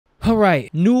All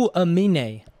right, new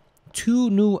Aminé. 2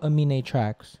 new Aminé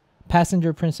tracks.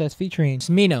 Passenger Princess featuring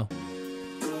Smino.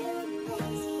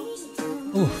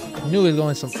 Ooh, knew he was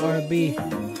going some R&B.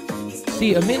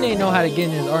 See, Aminé know how to get in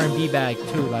his R&B bag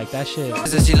too, like that shit.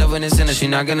 Says she love when it's in her, she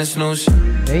not gonna snooze.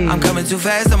 Hey. I'm coming too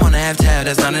fast, I'm on a half tab,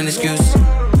 that's not an excuse.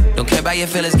 Don't care about your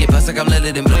feelings, get bust like I'm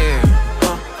Lily and Blair.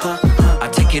 I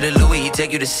take you to Louis,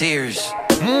 take you to Sears.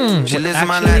 She lives in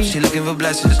my life, she looking for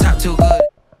blessings. Top 2 good.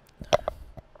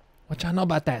 What y'all know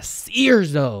about that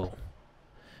Sears though?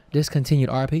 Discontinued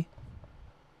RP.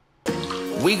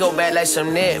 We go back like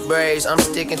some net braids. I'm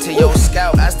sticking to your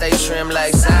scalp. I stay trim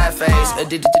like side face.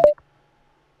 Addicted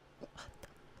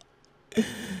to.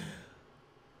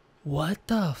 What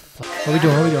the fuck? What we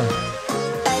doing? What we doing?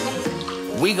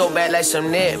 We go back like some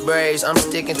net braids. I'm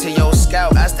sticking to your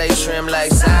scalp. I stay trim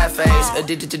like side face.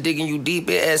 Addicted to digging you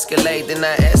deep, it escalate, then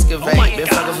I excavate. Been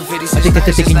fucking for 56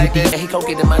 nights just like that. He gon'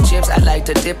 get in my chips. I like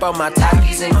to dip on my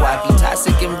Takis and guapi.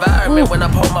 Toxic environment. When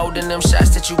I'm promoting them shots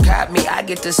that you caught me, I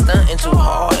get to stunting too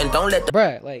hard and don't let the.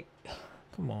 Bruh, like,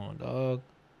 come on, dog.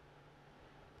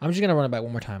 I'm just gonna run it back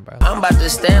one more time, bro. I'm about to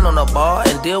stand on a bar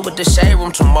and deal with the shade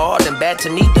room tomorrow. Then back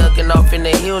to me ducking off in the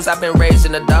hills. I've been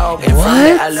raising a dog. And from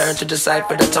that I learned to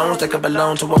decipher the tones that could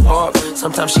belong to a park.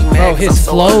 Sometimes she mad. Bro, his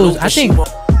flows, I think.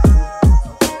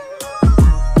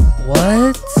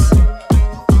 What?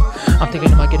 I'm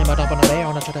thinking about getting up on the layer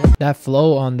on a that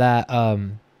flow on that.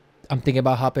 I'm thinking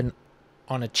about hopping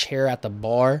on a chair at the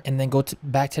bar and then go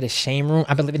back to the shame room.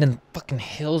 I've been living in fucking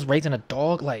hills, raising a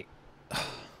dog, like.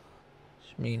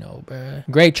 Smino, bruh.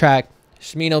 Great track.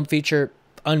 Smino feature,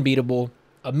 unbeatable.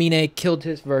 Aminé killed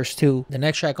his verse too. The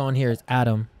next track on here is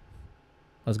Adam.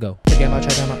 Let's go. Check out,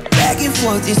 check out. Back and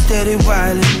forth instead of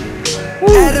violent.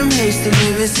 Adam hates to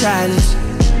live in silence.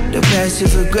 The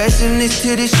passive aggressiveness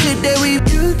to the shit that we.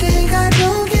 You think I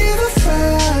don't give a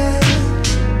fuck?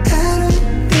 Adam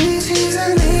thinks he's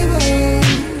unable.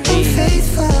 I'm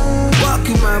faithful.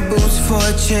 Walking my boots for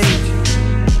a change.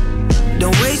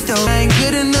 Don't waste though, I ain't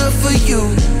good enough for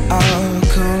you. Oh,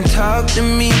 come talk to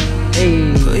me.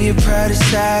 Hey. Put your pride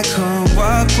aside, come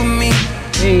walk with me.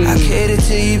 Hey. I cater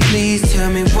to you, please tell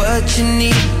me what you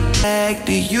need. Back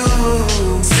to you.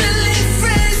 Silly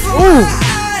friends for my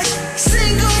eyes,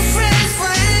 single friends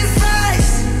for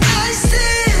advice. I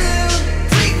still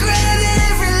regret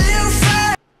every little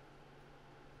fight.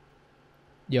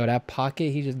 Yo, that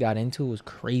pocket he just got into was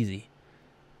crazy.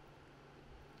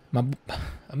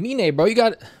 Aminé, bro, you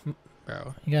got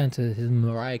into his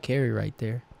Mariah Carey right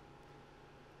there.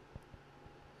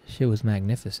 Shit was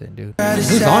magnificent, dude.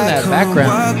 Who's on that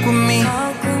background?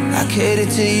 I cater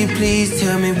to you, please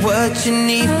tell me what you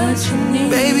need.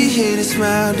 Baby, hit a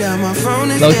smile down my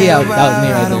phone. Low key, that was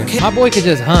me right there. My boy could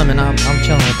just hum, and I'm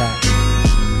chilling with that.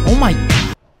 Oh my.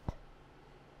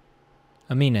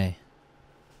 Aminé,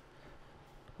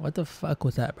 what the fuck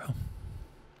was that, bro?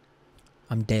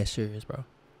 I'm dead serious, bro.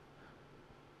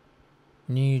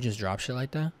 You just drop shit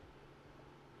like that?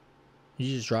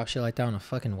 You just drop shit like that on a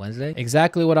fucking Wednesday?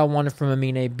 Exactly what I wanted from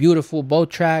Aminé. Beautiful. Both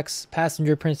tracks.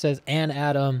 Passenger Princess and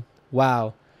Adam.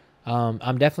 Wow.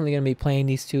 I'm definitely going to be playing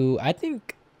these two. I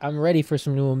think I'm ready for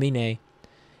some new Aminé.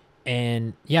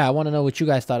 And yeah, I want to know what you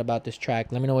guys thought about this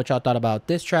track. Let me know what y'all thought about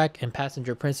this track and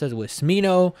Passenger Princess with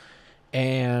Smino.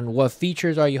 And what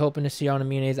features are you hoping to see on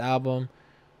Aminé's album?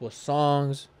 What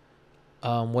songs?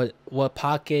 What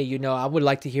pocket? You know, I would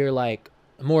like to hear like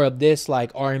more of this like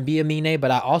R&B Aminé,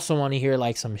 but I also want to hear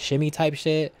like some shimmy type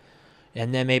shit,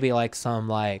 and then maybe like some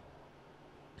like,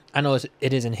 I know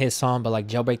it isn't his song, but like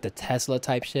Jailbreak the Tesla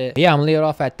type shit. But yeah, I'm gonna leave it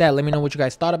off at that. Let me know what you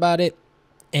guys thought about it,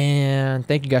 and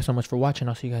thank you guys so much for watching.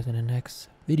 I'll see you guys in the next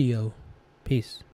video. Peace.